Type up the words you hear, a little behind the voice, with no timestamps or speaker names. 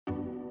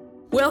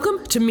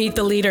Welcome to Meet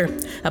the Leader,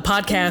 a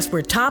podcast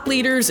where top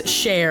leaders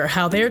share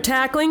how they're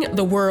tackling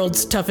the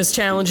world's toughest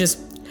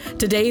challenges.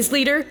 Today's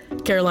leader,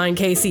 Caroline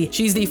Casey.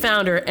 She's the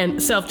founder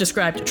and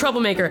self-described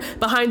troublemaker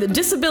behind the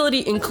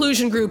disability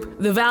inclusion group,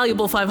 The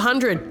Valuable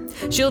 500.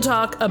 She'll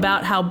talk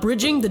about how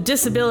bridging the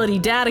disability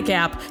data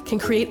gap can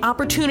create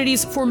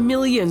opportunities for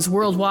millions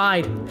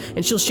worldwide.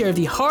 And she'll share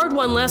the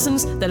hard-won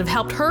lessons that have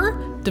helped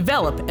her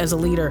develop as a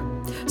leader.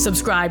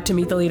 Subscribe to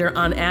Meet the Leader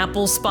on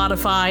Apple,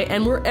 Spotify,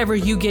 and wherever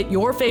you get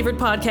your favorite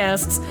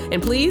podcasts.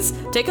 And please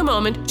take a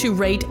moment to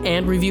rate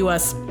and review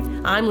us.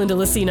 I'm Linda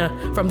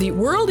Lacina from the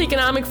World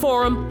Economic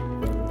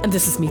Forum, and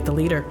this is Meet the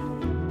Leader.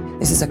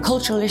 This is a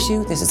cultural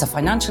issue, this is a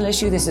financial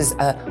issue, this is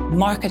a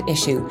market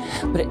issue,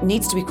 but it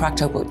needs to be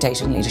cracked open with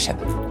data and leadership.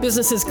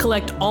 Businesses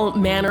collect all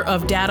manner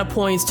of data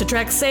points to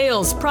track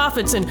sales,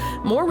 profits, and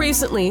more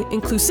recently,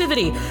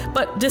 inclusivity.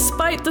 But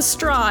despite the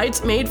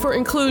strides made for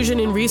inclusion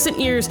in recent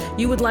years,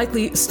 you would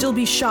likely still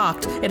be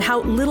shocked at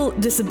how little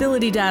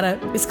disability data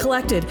is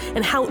collected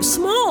and how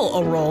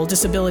small a role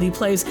disability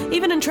plays,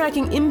 even in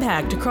tracking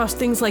impact across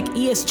things like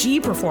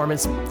ESG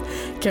performance.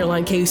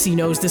 Caroline Casey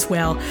knows this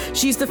well.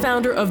 She's the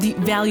founder of the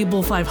Valuable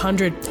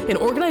 500, an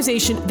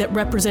organization that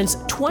represents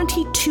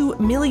 22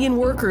 million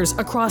workers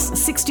across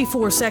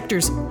 64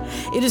 sectors.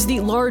 It is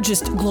the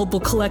largest global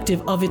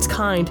collective of its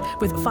kind,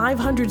 with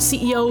 500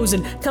 CEOs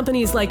and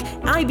companies like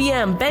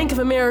IBM, Bank of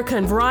America,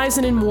 and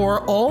Verizon and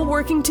more, all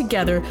working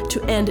together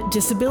to end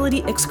disability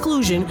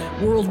exclusion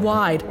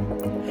worldwide.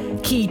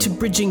 Key to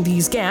bridging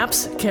these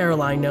gaps,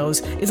 Caroline knows,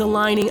 is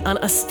aligning on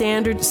a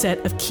standard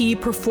set of key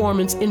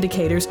performance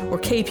indicators, or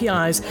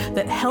KPIs,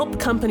 that help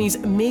companies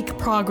make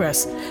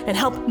progress and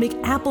help make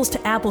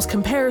apples-to-apples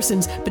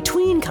comparisons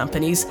between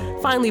companies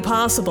finally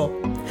possible.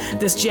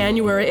 This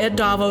January at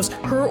Davos,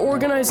 her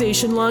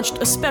organization launched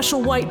a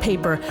special white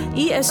paper,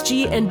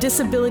 ESG and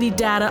Disability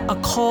Data, a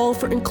Call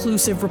for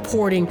Inclusive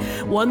Reporting,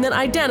 one that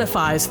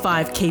identifies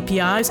 5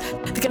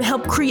 KPIs that can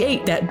help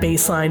create that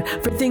baseline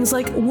for things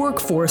like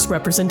workforce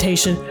representation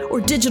or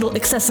digital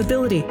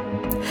accessibility.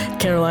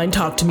 Caroline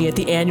talked to me at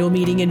the annual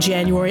meeting in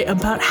January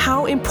about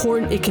how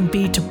important it can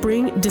be to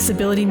bring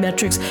disability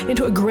metrics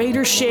into a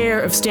greater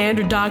share of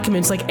standard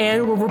documents like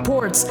annual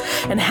reports,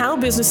 and how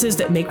businesses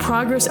that make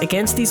progress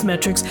against these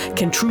metrics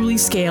can truly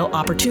scale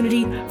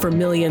opportunity for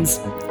millions.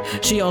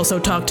 She also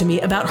talked to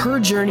me about her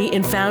journey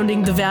in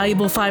founding the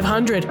Valuable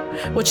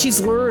 500, what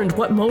she's learned,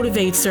 what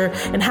motivates her,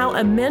 and how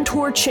a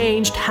mentor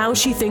changed how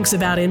she thinks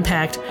about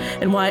impact,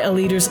 and why a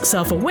leader's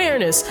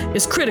self-awareness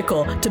is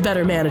critical to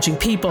better managing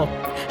people.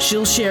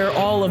 She'll share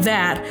all of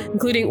that,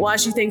 including why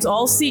she thinks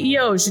all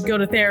CEOs should go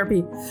to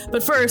therapy.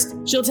 But first,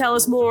 she'll tell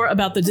us more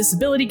about the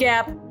disability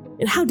gap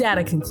and how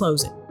data can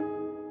close it.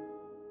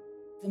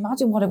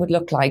 Imagine what it would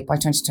look like by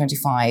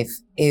 2025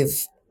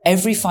 if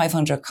every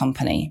 500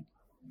 company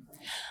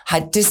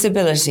had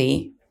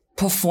disability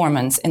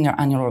performance in their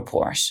annual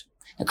report.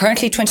 Now,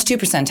 currently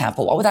 22% have,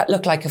 but what would that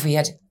look like if we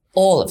had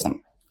all of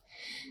them?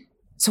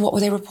 So what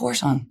would they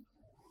report on?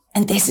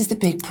 And this is the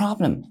big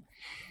problem.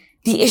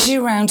 The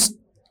issue around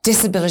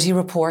disability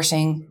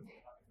reporting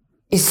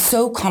is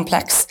so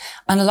complex,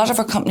 and a lot of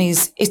our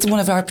companies, it's one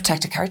of our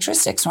protected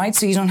characteristics, right?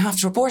 So you don't have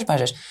to report about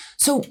it.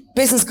 So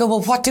business go,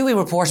 well, what do we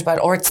report about?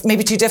 Or it's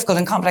maybe too difficult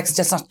and complex,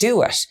 just not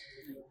do it.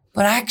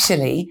 But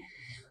actually,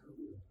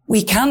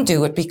 we can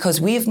do it because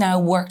we've now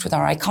worked with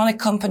our iconic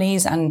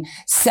companies and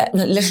set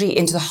literally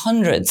into the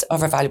hundreds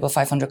of our Valuable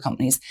 500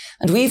 companies.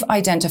 And we've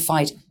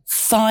identified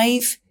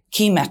 5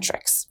 key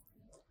metrics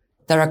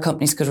that our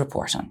companies could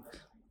report on.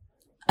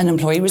 An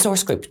employee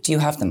resource group, do you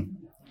have them?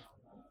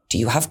 Do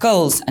you have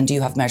goals, and do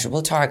you have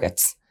measurable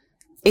targets?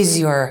 Is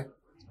your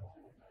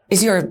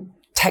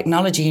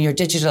technology and your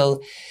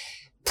digital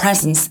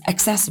presence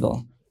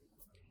accessible?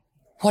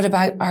 What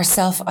about our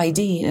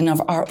self-ID in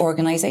our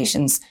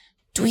organizations?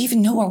 Do we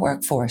even know our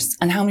workforce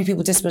and how many people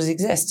with disabilities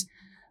exist?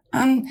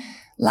 And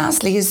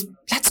lastly is,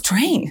 let's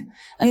train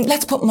and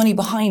let's put money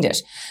behind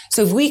it.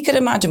 So if we could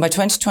imagine by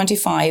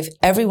 2025,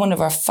 every one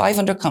of our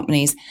 500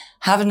 companies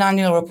have an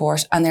annual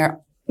report and they're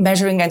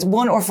measuring against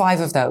 1 or 5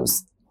 of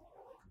those,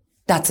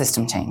 that's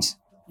system change.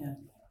 Yeah.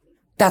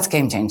 That's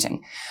game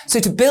changing. So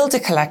to build a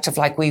collective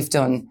like we've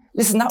done,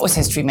 listen, that was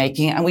history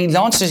making, and we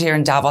launched it here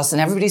in Davos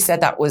and everybody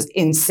said that was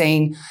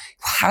insane.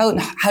 How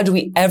do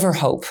we ever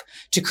hope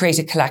to create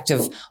a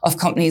collective of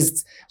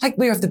companies like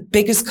we are the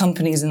biggest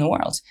companies in the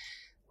world?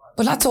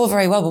 But that's all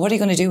very well, but what are you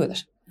going to do with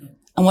it?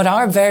 And what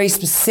our very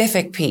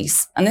specific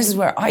piece, and this is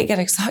where I get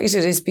excited,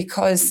 is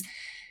because,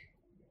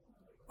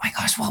 my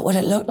gosh, what would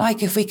it look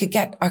like if we could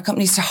get our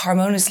companies to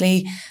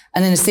harmoniously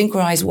and in a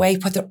synchronized way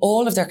put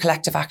all of their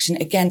collective action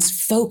against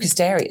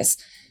focused areas?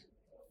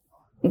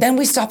 Then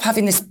we stop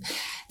having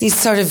these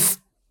sort of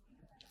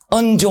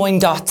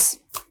unjoined dots.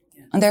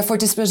 And therefore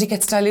disability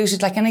gets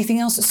diluted like anything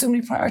else. There's so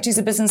many priorities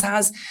a business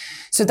has.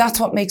 So that's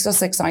what makes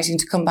us exciting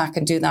to come back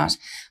and do that.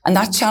 And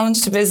that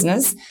challenge to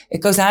business,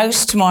 it goes out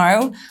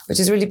tomorrow,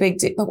 which is really big,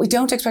 but we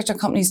don't expect our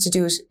companies to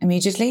do it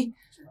immediately.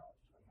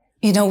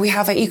 You know, we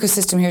have an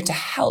ecosystem here to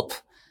help,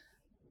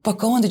 but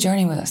go on the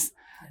journey with us.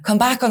 Come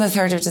back on the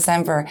 3rd of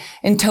December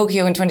in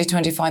Tokyo in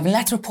 2025 and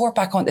let's report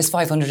back on what this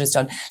 500 has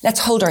done. Let's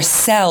hold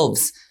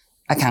ourselves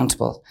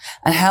accountable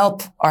and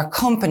help our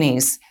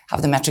companies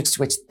have the metrics to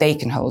which they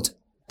can hold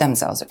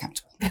themselves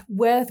accountable.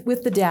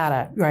 With the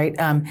data, right?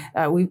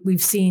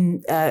 We've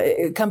seen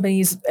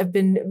companies have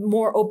been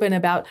more open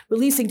about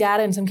releasing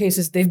data. In some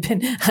cases, they've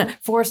been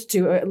forced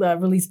to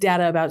release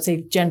data about,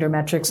 say, gender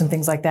metrics and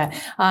things like that.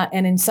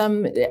 And in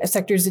some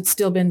sectors, it's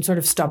still been sort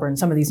of stubborn.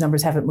 Some of these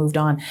numbers haven't moved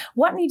on.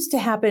 What needs to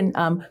happen,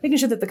 making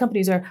sure that the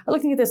companies are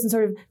looking at this and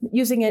sort of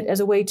using it as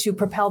a way to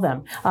propel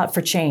them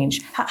for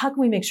change? How can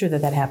we make sure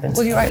that that happens?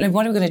 Well, you're right. Like,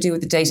 what are we going to do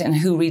with the data and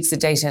who reads the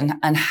data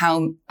and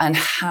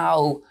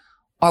how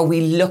are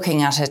we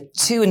looking at it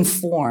to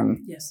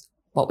inform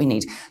what we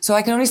need? So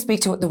I can only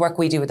speak to the work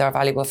we do with our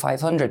Valuable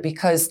 500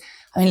 because,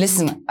 I mean,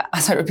 listen,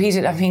 as I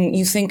repeated, I mean,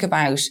 you think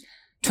about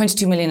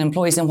 22 million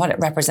employees and what it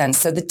represents.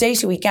 So the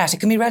data we get, it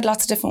can be read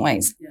lots of different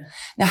ways. Yeah.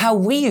 Now, how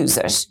we use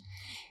it,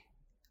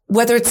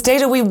 whether it's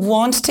data we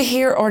want to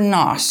hear or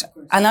not,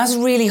 and that's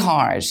really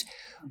hard,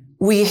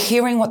 we're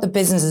hearing what the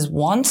businesses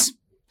want.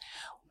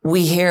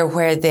 We hear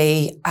where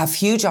they have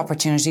huge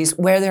opportunities,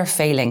 where they're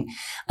failing.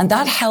 And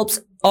that helps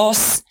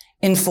us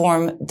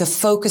inform the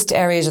focused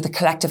areas of the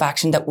collective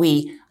action that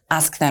we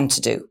ask them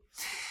to do.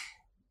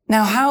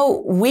 Now,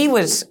 how we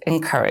would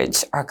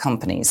encourage our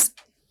companies.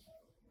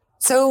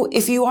 So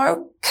if you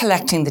are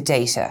collecting the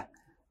data,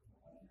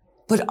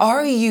 but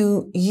are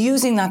you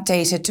using that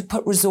data to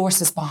put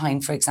resources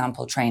behind, for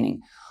example,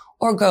 training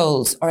or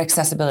goals or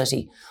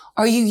accessibility?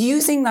 Are you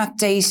using that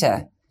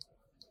data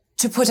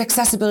to put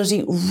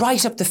accessibility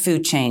right up the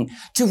food chain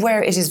to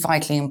where it is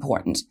vitally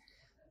important?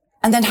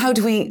 And then how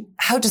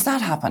does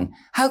that happen?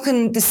 How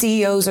can the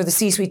CEOs or the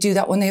C-suite do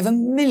that when they have a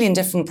million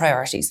different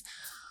priorities?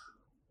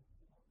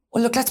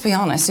 Well, look, let's be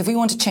honest. If we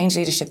want to change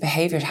leadership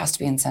behavior, it has to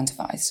be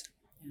incentivized.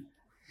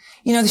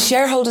 You know, the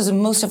shareholders in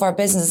most of our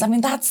businesses, I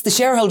mean, the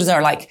shareholders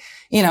are like,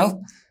 you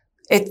know,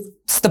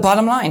 it's the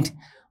bottom line.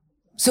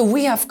 So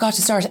we have got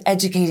to start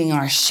educating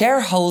our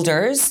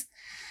shareholders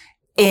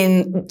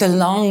in the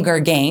longer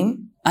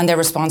game and their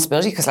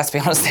responsibility, because let's be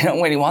honest, they don't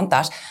really want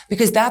that,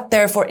 because that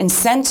therefore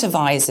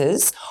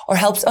incentivizes or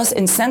helps us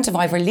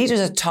incentivize our leaders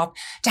at the top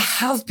to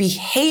have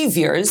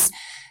behaviors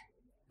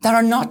that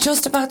are not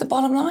just about the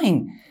bottom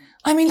line.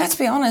 I mean, let's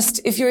be honest,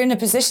 if you're in a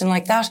position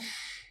like that,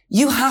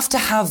 you have to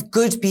have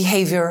good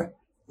behavior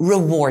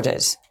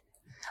rewarded.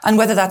 And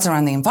whether that's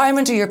around the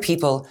environment or your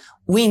people,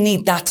 we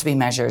need that to be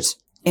measured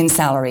in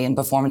salary and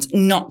performance,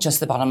 not just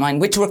the bottom line,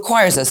 which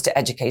requires us to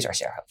educate our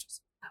shareholders.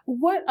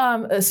 What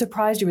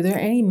surprised you? Were there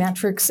any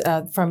metrics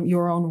from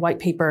your own white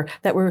paper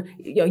that were,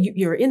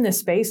 you're in this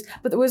space,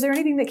 but was there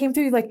anything that came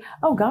through like,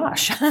 oh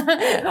gosh,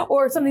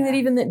 or something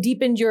that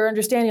deepened your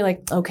understanding,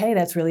 like, okay,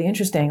 that's really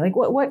interesting. Like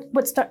what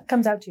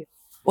comes out to you?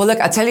 Well, look,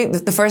 I'll tell you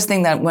the first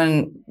thing that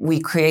when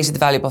we created the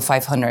Valuable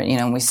 500,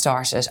 and we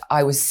started,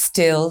 I was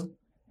still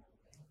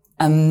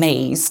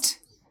amazed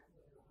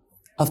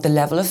of the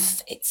level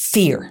of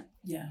fear,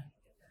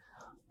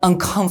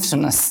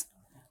 uncomfortableness,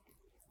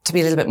 to be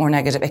a little bit more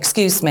negative,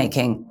 excuse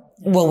making.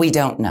 Well, we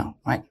don't know,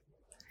 right?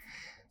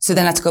 So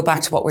then let's go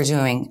back to what we're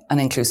doing on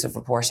inclusive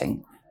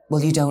reporting.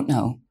 Well, you don't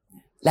know.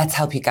 Let's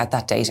help you get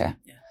that data.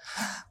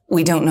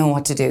 We don't know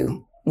what to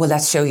do. Well,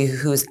 let's show you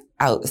who's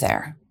out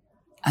there,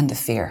 and the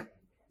fear.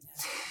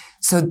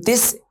 So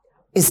this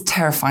is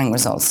terrifying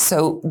results.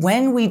 So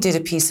when we did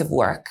a piece of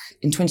work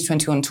in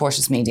 2021 on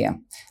Tortoise Media,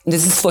 and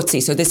this is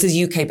FTSE, so this is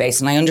UK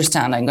based, and I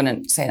understand, I'm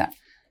going to say that.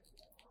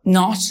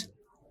 Not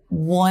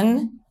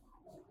one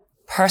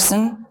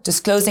person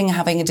disclosing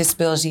having a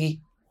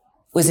disability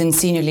was in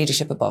senior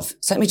leadership above.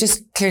 So let me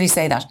just clearly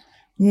say that.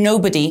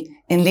 Nobody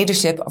in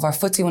leadership of our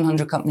FTSE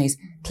 100 companies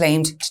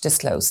claimed to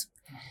disclose.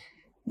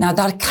 Now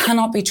that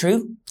cannot be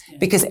true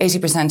because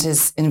 80%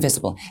 is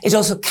invisible. It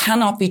also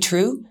cannot be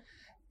true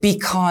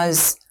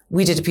because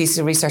we did a piece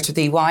of research with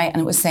EY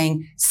and it was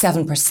saying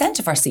 7%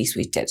 of our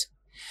C-suite did.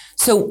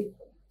 So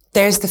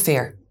there's the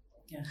fear.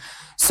 Yeah.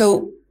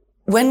 So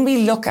when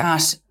we look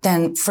at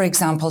then, for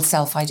example,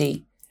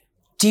 self-ID,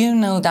 do you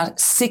know that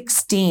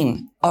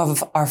 16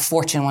 of our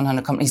Fortune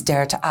 100 companies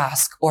dare to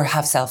ask or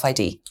have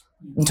self-ID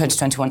in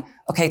 2021?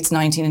 Okay, it's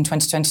 19 in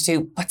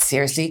 2022, but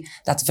seriously,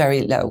 that's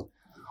very low.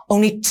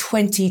 Only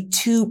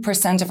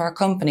 22% of our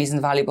companies in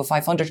the Valuable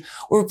 500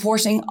 were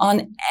reporting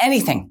on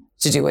anything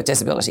to do with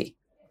disability.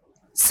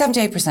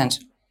 78%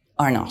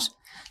 are not.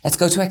 Let's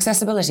go to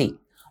accessibility.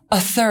 A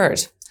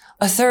third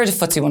of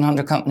FTSE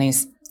 100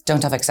 companies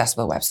don't have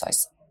accessible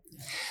websites.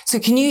 So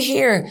can you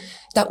hear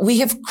that we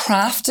have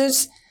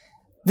crafted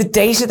the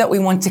data that we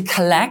want to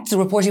collect, the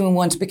reporting we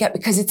want to get,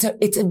 because it's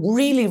a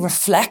really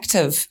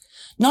reflective,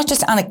 not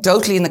just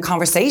anecdotally in the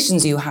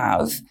conversations you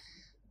have,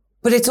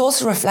 but it's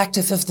also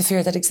reflective of the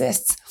fear that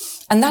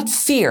exists. And that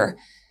fear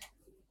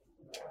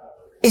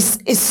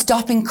is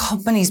stopping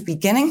companies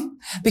beginning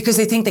because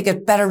they think they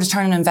get better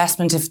return on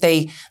investment if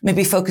they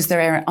maybe focus their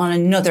area on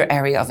another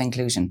area of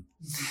inclusion.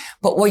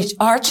 But what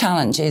our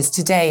challenge is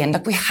today, and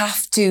look,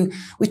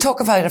 we talk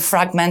about a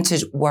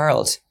fragmented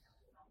world.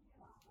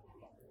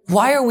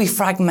 Why are we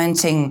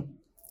fragmenting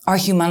our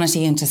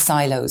humanity into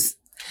silos.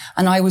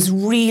 And I was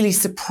really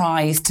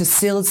surprised to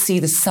still see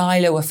the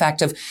silo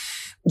effect of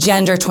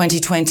gender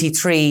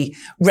 2023,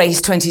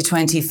 race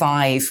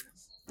 2025,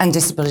 and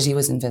disability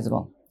was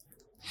invisible.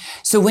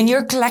 So when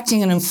you're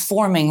collecting and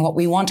informing what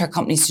we want our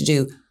companies to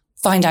do,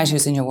 find out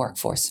who's in your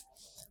workforce.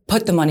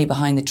 Put the money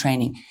behind the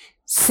training.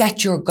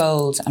 Set your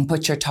goals and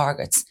put your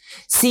targets.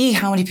 See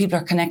how many people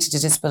are connected to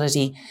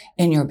disability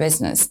in your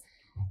business.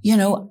 You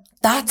know,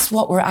 that's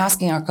what we're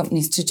asking our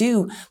companies to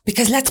do.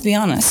 Because let's be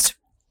honest,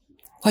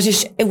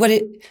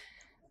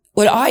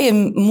 what I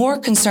am more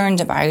concerned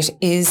about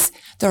is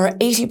there are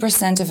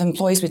 80% of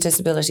employees with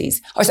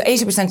disabilities, or so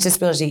 80%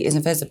 disability is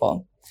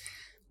invisible.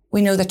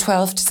 We know that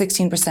 12 to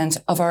 16%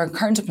 of our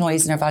current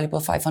employees in our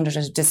Valuable 500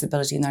 have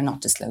disability and they're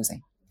not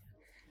disclosing.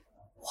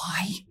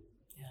 Why?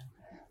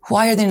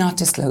 Why are they not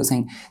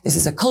disclosing? This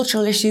is a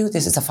cultural issue.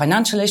 This is a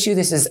financial issue.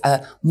 This is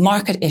a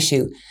market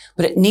issue,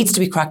 but it needs to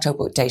be cracked up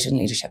with data and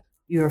leadership.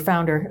 You were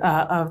founder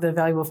of the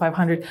Valuable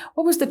 500.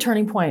 What was the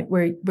turning point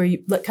where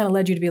you kind of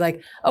led you to be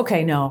like,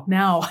 okay, no,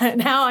 now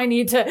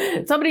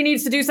somebody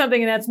needs to do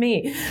something and that's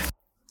me?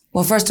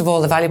 Well, first of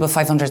all, the Valuable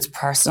 500 is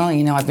personal.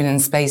 You know, I've been in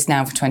space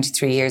now for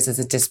 23 years as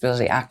a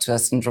disability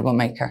activist and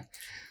troublemaker.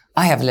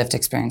 I have a lived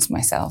experience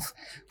myself,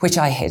 which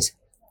I hid.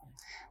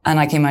 And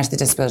I came out of the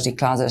disability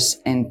closet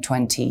in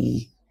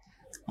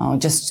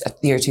just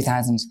at the year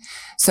 2000.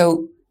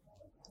 So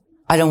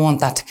I don't want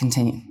that to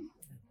continue.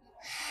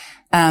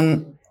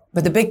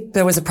 But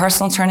there was a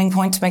personal turning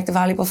point to make the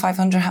Valuable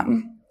 500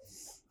 happen.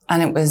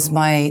 And it was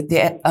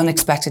the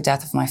unexpected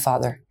death of my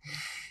father.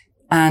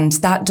 And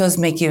that does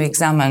make you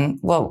examine,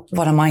 well,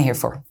 what am I here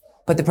for?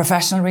 But the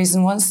professional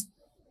reason was,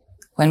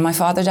 when my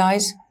father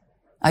died,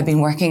 I'd been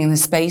working in the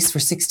space for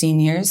 16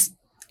 years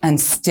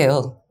and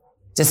still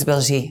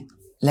disability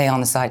lay on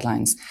the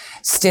sidelines.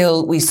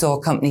 Still, we saw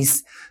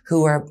companies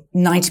who were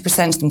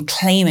 90% of them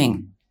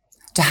claiming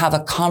to have a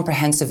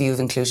comprehensive view of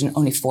inclusion,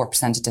 only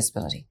 4% of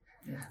disability.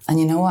 Yeah.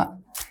 And you know what?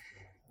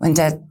 When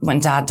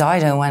Dad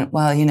died, I went,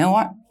 well, you know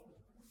what?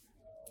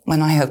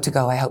 When I hope to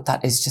go, I hope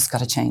that is just got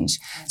to change.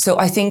 So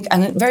I think,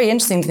 and a very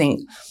interesting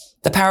thing,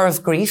 the power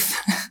of grief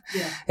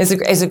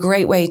is a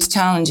great way to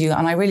challenge you.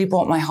 And I really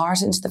brought my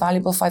heart into the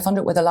Valuable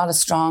 500 with a lot of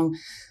strong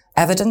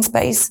evidence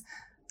base.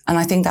 And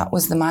I think that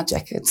was the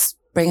magic. It's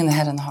bringing the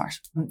head and the heart.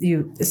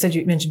 You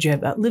mentioned you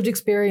have lived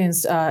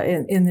experience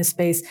in this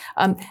space.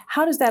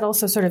 How does that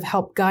also sort of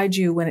help guide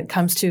you when it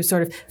comes to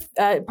sort of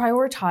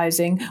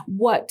prioritizing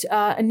what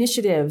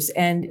initiatives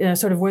and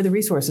sort of where the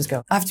resources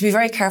go? I have to be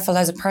very careful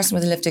as a person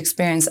with a lived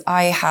experience.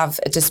 I have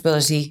a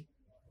disability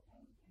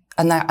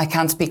and I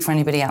can't speak for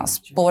anybody else.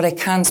 But what I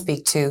can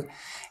speak to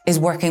is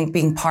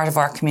being part of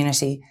our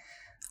community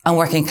and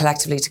working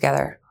collectively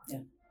together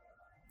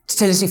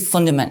to literally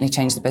fundamentally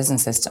change the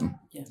business system.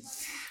 Yeah.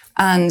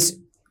 And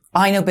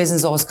I know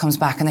business always comes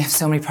back and they have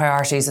so many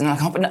priorities and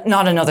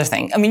not another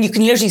thing. I mean, you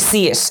can literally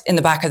see it in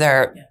the back of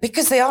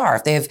because they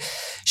have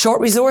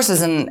short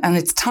resources and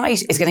it's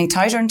tight. It's getting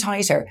tighter and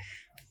tighter.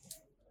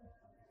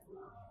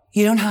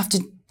 You don't have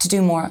to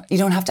do more. You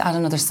don't have to add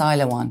another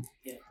silo on.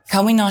 Yeah.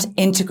 Can we not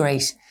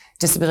integrate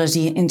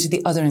disability into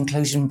the other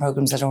inclusion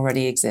programs that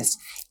already exist?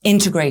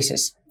 Integrate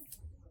it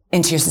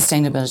into your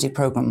sustainability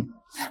program.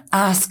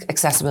 Ask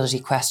accessibility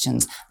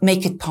questions.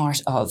 Make it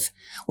part of.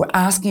 We're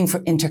asking for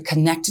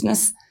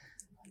interconnectedness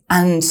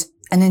and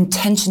an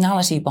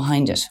intentionality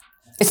behind it.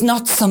 It's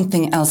not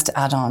something else to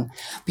add on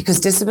because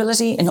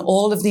disability in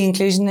all of the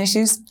inclusion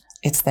issues,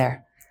 it's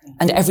there.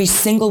 And every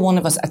single one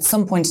of us at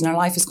some point in our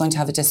life is going to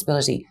have a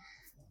disability.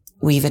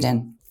 Weave it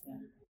in.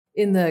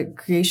 In the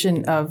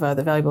creation of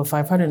the Valuable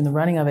 500 and the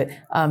running of it,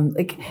 I'm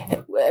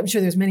sure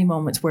there's many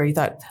moments where you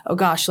thought, oh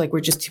gosh, like we're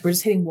just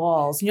hitting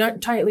walls. You're not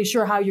entirely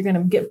sure how you're going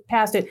to get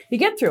past it. You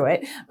get through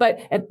it,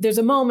 but there's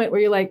a moment where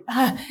you're like,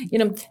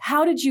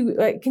 how did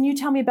you? Can you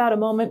tell me about a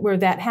moment where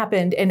that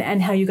happened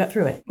and how you got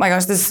through it? My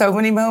gosh, there's so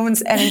many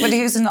moments. Anybody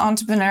who's an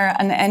entrepreneur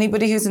and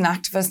anybody who's an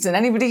activist and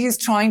anybody who's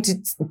trying to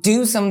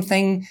do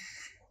something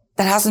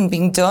that hasn't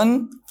been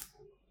done,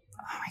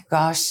 oh my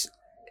gosh,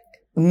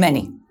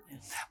 many.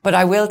 But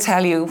I will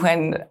tell you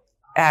when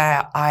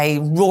I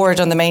roared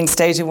on the main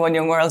stage of One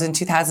Young World in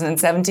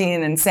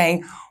 2017 and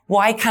saying,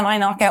 why can I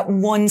not get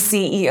one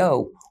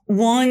CEO,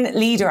 one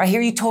leader? I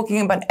hear you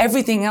talking about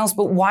everything else,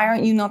 but why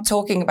aren't you not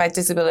talking about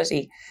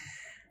disability?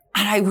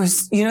 And I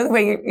was, the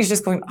way you're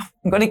just going,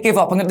 I'm going to give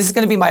up. This is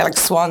going to be my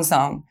swan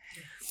song.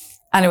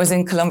 And it was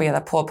in Colombia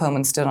that Paul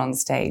Pullman stood on the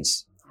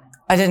stage.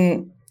 I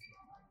didn't,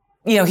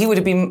 he would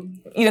have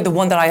been, the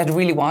one that I had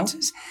really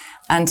wanted.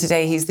 And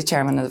today he's the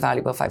chairman of the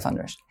Valuable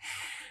 500.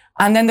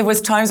 And then there was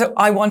times that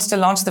I wanted to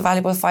launch the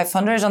Valuable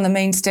 500 on the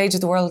main stage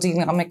of the World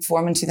Economic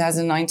Forum in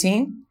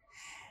 2019.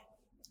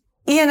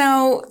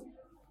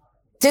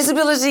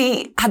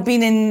 Disability had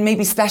been in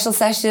maybe special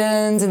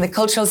sessions, in the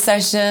cultural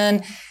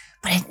session,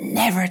 but it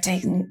never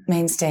taken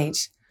main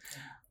stage.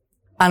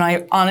 And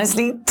I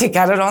honestly, to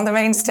get it on the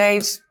main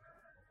stage,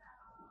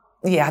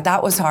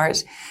 that was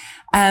hard.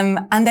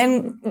 And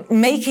then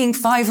making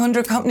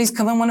 500 companies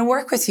come and want to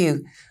work with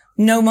you.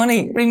 No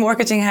money,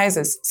 remortgaging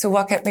houses. So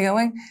what kept me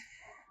going?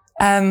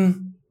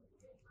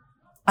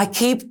 I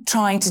keep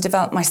trying to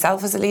develop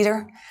myself as a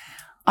leader.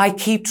 I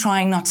keep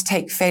trying not to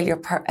take failure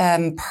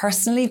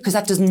personally, because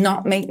that does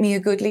not make me a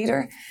good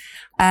leader.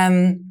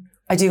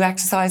 I do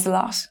exercise a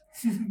lot,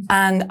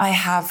 and I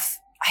have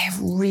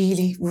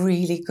really,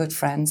 really good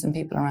friends and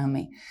people around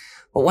me.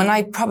 But when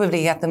I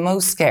probably get the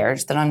most scared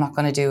that I'm not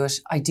going to do it,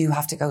 I do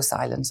have to go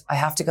silent. I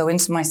have to go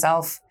into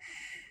myself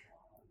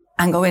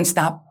and go into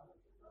that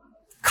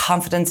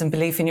confidence and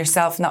belief in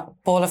yourself and that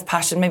ball of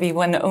passion, maybe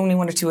when only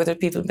one or two other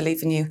people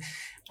believe in you.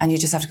 And you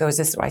just have to go, is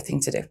this the right thing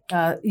to do?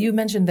 You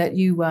mentioned that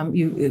you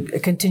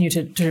continue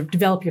to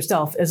develop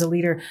yourself as a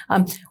leader.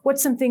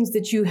 What's some things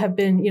that you have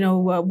been,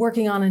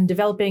 working on and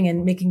developing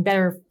and making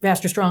better,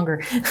 faster,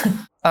 stronger?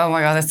 Oh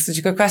my God, that's such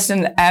a good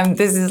question.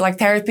 This is like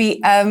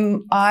therapy.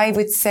 I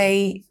would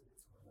say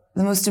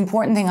the most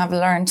important thing I've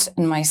learned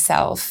in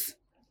myself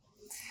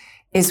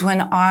is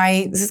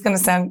this is going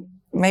to sound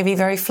maybe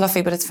very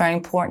fluffy, but it's very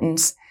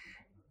important.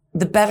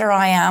 The better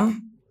I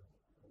am,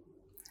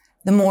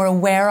 the more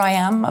aware I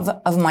am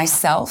of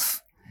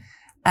myself,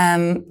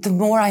 the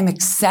more I'm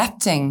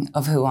accepting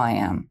of who I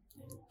am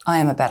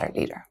a better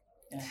leader.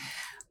 Yeah.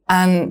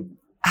 And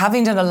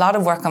having done a lot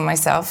of work on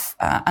myself,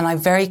 and I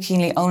very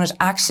keenly own it,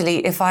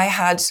 actually, if I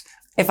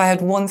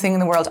had one thing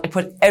in the world, I'd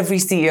put every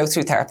CEO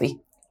through therapy.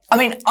 I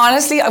mean,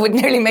 honestly, I would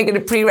nearly make it a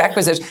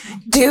prerequisite.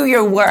 Do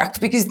your work,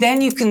 because then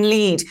you can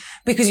lead,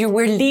 because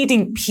we're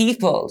leading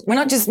people. We're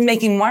not just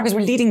making markers, we're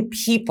leading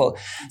people.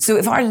 So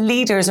if our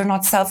leaders are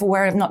not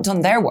self-aware, have not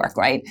done their work,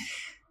 right?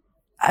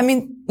 I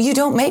mean, you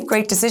don't make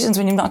great decisions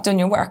when you've not done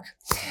your work.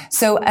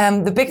 So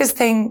the biggest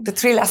thing, the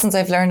 3 lessons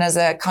I've learned as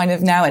a kind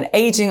of now an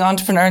aging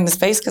entrepreneur in the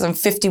space, because I'm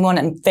 51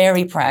 and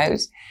very proud,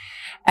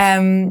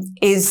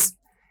 is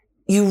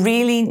you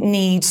really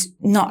need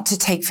not to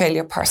take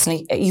failure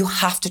personally. You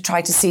have to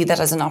try to see that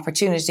as an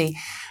opportunity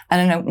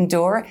and an open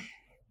door.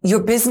 Your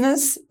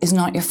business is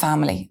not your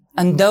family.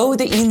 And though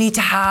that you need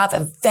to have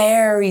a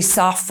very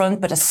soft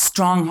front, but a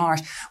strong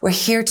heart, we're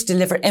here to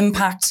deliver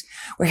impact.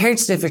 We're here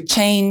to deliver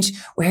change.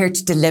 We're here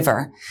to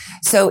deliver.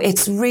 So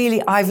it's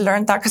really, I've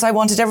learned that because I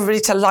wanted everybody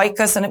to like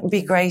us and it would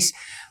be great.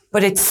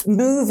 But it's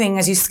moving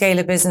as you scale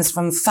a business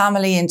from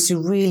family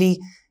into really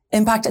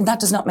impact. And that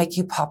does not make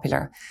you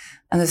popular.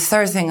 And the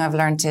third thing I've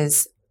learned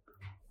is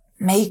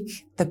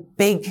make the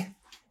big,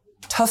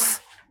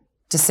 tough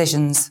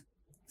decisions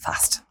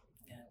fast.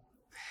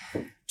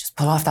 Just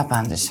pull off that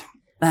bandage.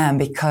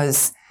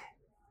 Because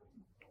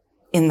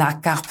in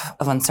that gap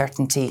of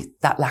uncertainty,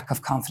 that lack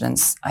of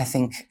confidence, I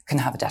think, can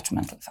have a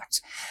detrimental effect.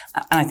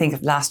 And I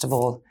think, last of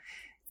all,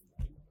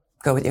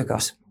 go with your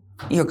gut.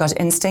 Your gut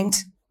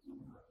instinct.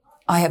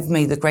 I have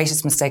made the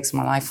greatest mistakes in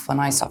my life when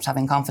I stopped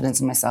having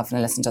confidence in myself and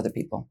I listened to other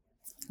people.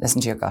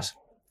 Listen to your gut.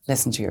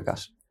 Listen to your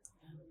gut.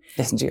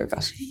 Listen to your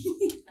gut.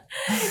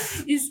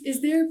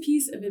 Is there a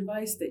piece of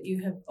advice that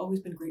you have always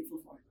been grateful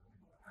for?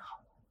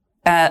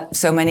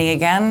 So many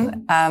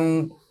again.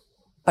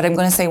 But I'm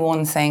going to say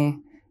one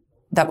thing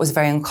that was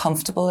very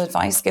uncomfortable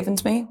advice given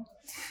to me.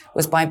 It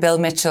was by Bill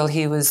Mitchell.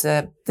 He was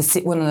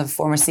one of the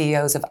former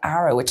CEOs of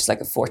Arrow, which is like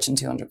a Fortune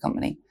 200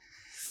 company.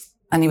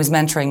 And he was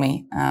mentoring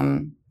me.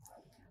 And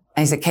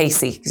he said,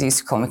 Casey, because he used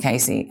to call me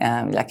Casey,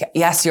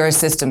 yes, you're a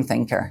system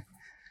thinker.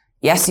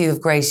 Yes, you have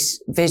great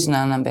vision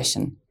and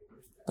ambition,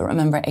 but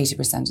remember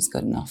 80% is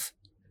good enough.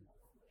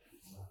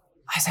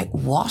 I was like,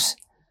 what?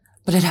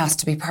 But it has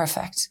to be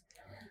perfect.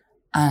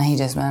 And he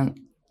just went,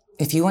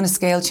 if you want to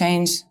scale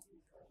change,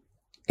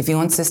 if you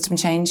want system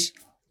change,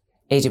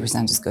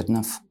 80% is good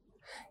enough.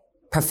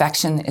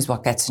 Perfection is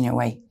what gets in your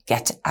way.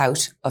 Get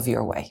out of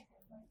your way.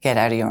 Get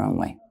out of your own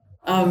way.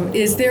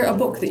 Is there a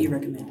book that you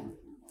recommend?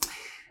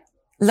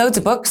 Loads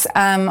of books.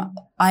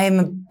 I am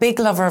a big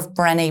lover of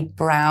Brené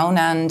Brown,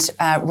 and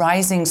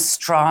Rising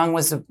Strong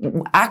was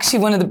actually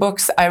one of the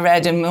books I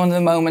read in one of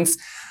the moments.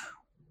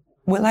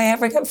 Will I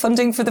ever get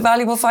funding for the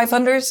Valuable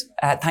 500?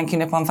 Thank you,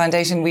 Nippon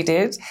Foundation, we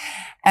did.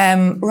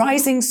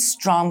 Rising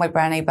Strong by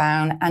Brené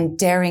Brown and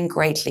Daring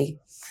Greatly.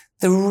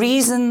 The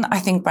reason I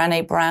think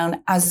Brené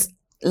Brown,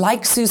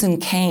 like Susan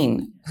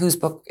Cain, whose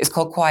book is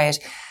called Quiet,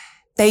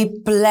 they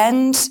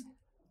blend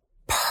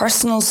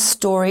personal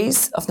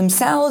stories of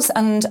themselves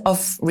and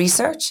of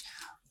research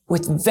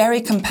with very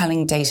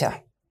compelling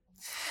data.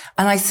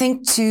 And I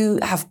think to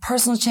have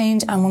personal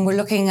change, and when we're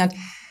looking at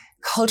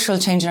cultural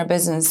change in our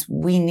business,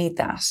 we need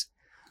that.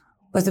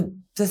 But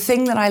the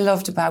thing that I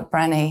loved about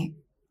Brené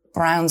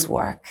Brown's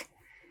work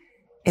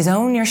is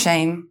own your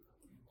shame,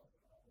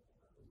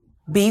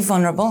 be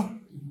vulnerable,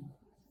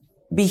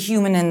 be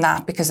human in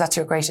that, because that's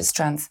your greatest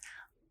strength.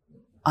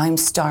 I'm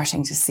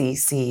starting to see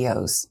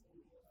CEOs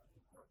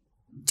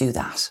do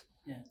that.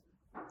 Yeah.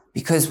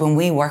 Because when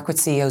we work with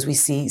CEOs, we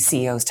see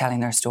CEOs telling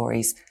their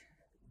stories.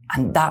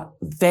 And that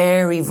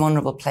very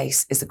vulnerable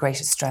place is the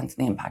greatest strength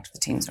and the impact of the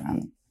teams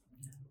around them.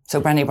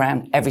 So Brené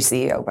Brown, every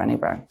CEO, Brené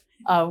Brown.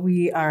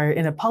 We are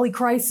in a poly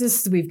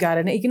crisis. We've got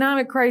an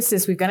economic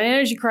crisis. We've got an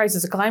energy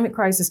crisis, a climate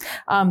crisis.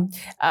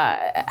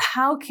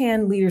 How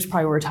can leaders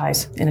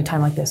prioritize in a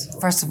time like this?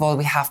 First of all,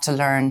 we have to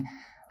learn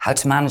how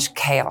to manage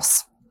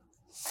chaos.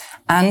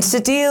 and to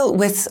deal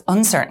with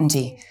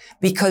uncertainty,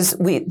 because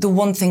the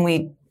one thing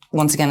we,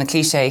 once again, a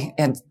cliche,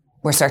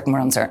 we're certain we're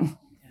uncertain.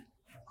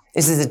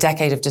 This is a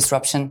decade of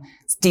disruption.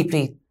 It's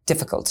deeply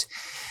difficult.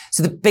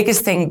 So the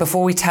biggest thing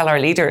before we tell our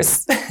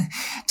leaders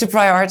to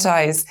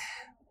prioritize,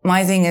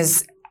 my thing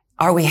is,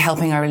 are we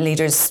helping our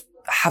leaders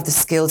have the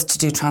skills to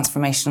do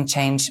transformational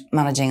change,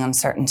 managing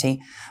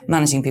uncertainty,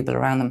 managing people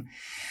around them?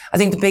 I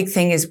think the big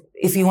thing is,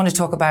 if you want to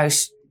talk about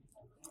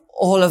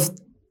all of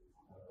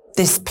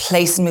this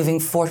place moving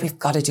forward, we've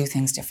got to do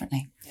things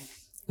differently.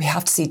 We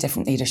have to see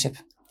different leadership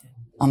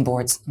on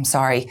boards, I'm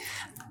sorry,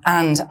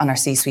 and on our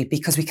C-suite,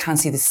 because we can't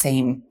see the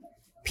same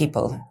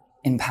people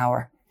in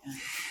power.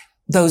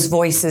 Those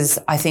voices,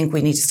 I think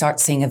we need to start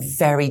seeing a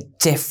very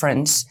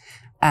different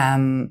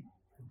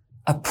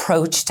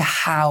approach to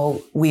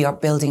how we are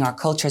building our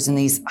cultures in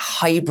these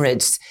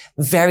hybrid,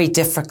 very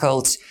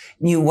difficult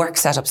new work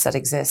setups that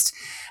exist.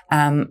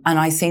 And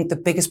I think the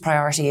biggest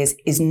priority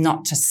is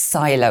not to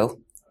silo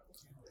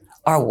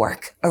our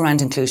work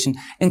around inclusion.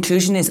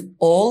 Inclusion is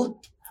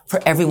all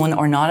for everyone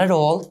or not at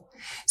all.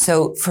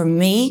 So for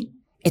me,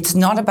 it's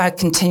not about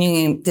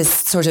continuing this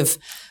sort of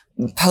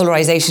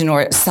polarization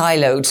or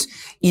siloed,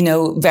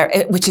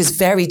 which is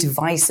very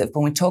divisive.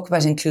 When we talk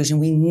about inclusion,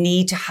 we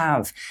need to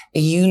have a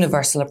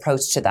universal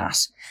approach to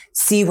that.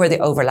 See where the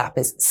overlap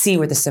is, see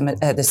where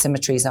the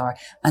symmetries are,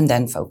 and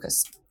then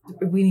focus.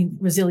 We need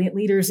resilient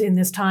leaders in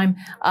this time.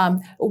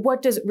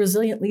 What does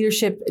resilient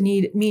leadership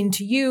mean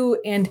to you?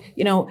 And,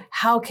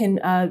 how can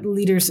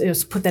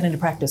leaders put that into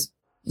practice?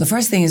 The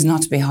first thing is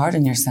not to be hard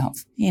on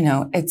yourself.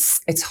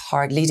 It's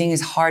hard. Leading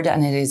is hard,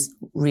 and it is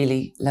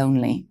really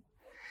lonely.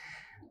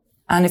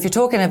 And if you're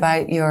talking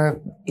about your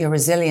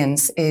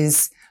resilience,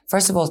 is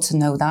first of all to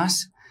know that.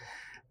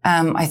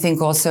 I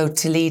think also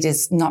to lead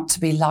is not to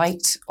be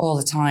liked all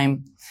the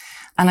time.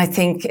 And I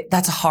think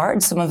that's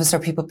hard. Some of us are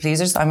people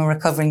pleasers. I'm a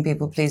recovering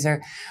people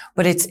pleaser,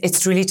 but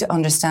it's really to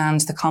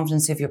understand the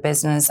confidence of your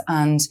business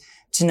and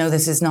to know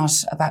this is not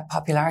about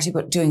popularity,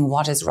 but doing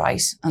what is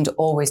right and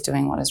always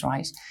doing what is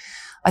right.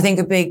 I think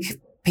a big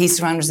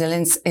piece around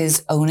resilience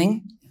is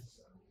owning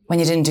when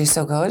you didn't do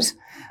so good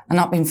and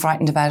not being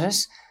frightened about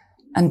it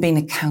and being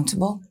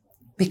accountable,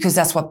 because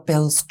that's what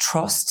builds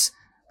trust,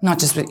 not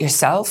just with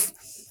yourself,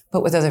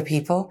 but with other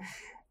people.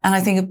 And I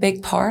think a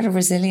big part of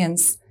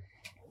resilience,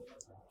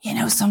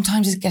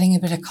 sometimes is getting a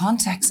bit of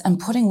context and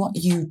putting what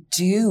you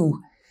do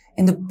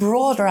in the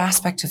broader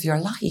aspect of your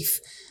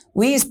life.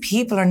 We as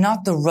people are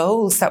not the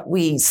roles that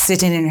we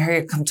sit in and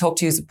here come talk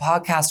to you as a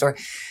podcast, or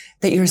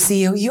that you're a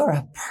CEO. You're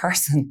a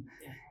person.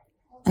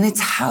 And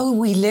it's how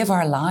we live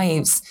our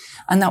lives,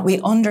 and that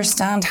we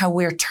understand how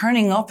we're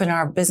turning up in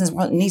our business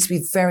world. It needs to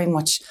be very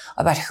much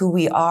about who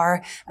we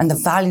are and the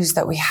values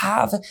that we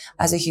have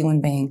as a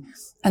human being.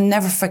 And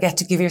never forget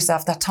to give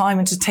yourself that time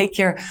and to take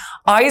your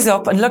eyes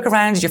up and look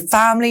around at your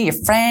family, your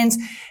friends,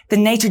 the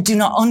nature. Do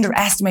not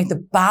underestimate the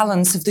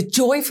balance of the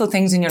joyful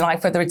things in your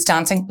life, whether it's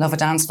dancing, love a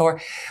dance floor,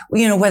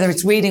 whether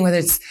it's reading, whether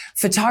it's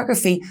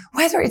photography,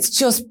 whether it's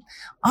just,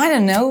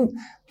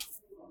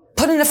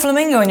 putting a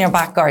flamingo in your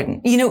back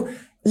garden.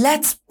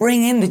 Let's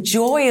bring in the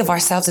joy of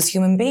ourselves as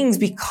human beings,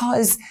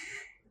 because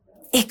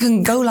it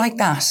can go like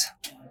that.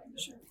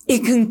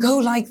 It can go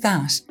like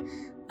that.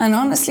 And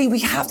honestly, we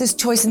have this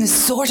choice in this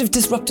sort of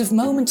disruptive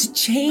moment to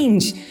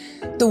change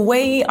the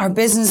way our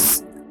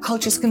business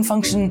cultures can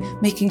function,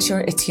 making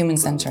sure it's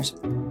human-centered.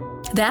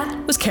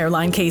 That was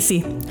Caroline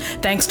Casey.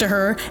 Thanks to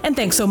her, and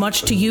thanks so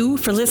much to you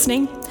for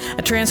listening.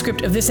 A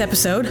transcript of this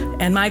episode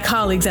and my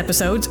colleagues'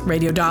 episodes,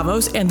 Radio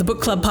Davos and the Book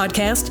Club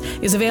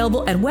podcast, is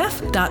available at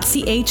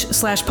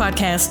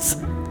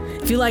wef.ch/podcasts.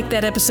 If you liked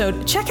that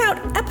episode, check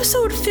out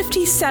episode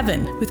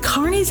 57 with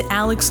Kearney's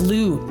Alex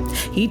Liu.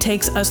 He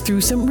takes us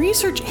through some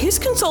research his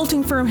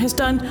consulting firm has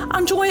done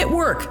on joy at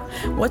work,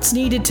 what's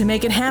needed to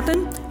make it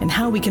happen, and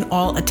how we can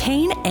all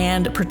attain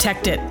and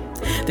protect it.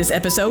 This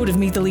episode of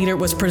Meet the Leader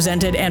was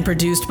presented and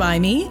produced by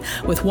me,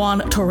 with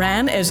Juan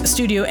Toran as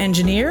studio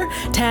engineer,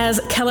 Taz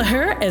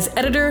Kelleher as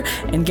editor,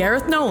 and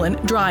Gareth Nolan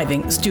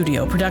driving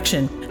studio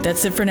production.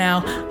 That's it for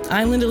now.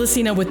 I'm Linda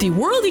Lucina with the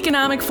World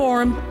Economic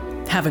Forum.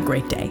 Have a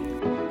great day.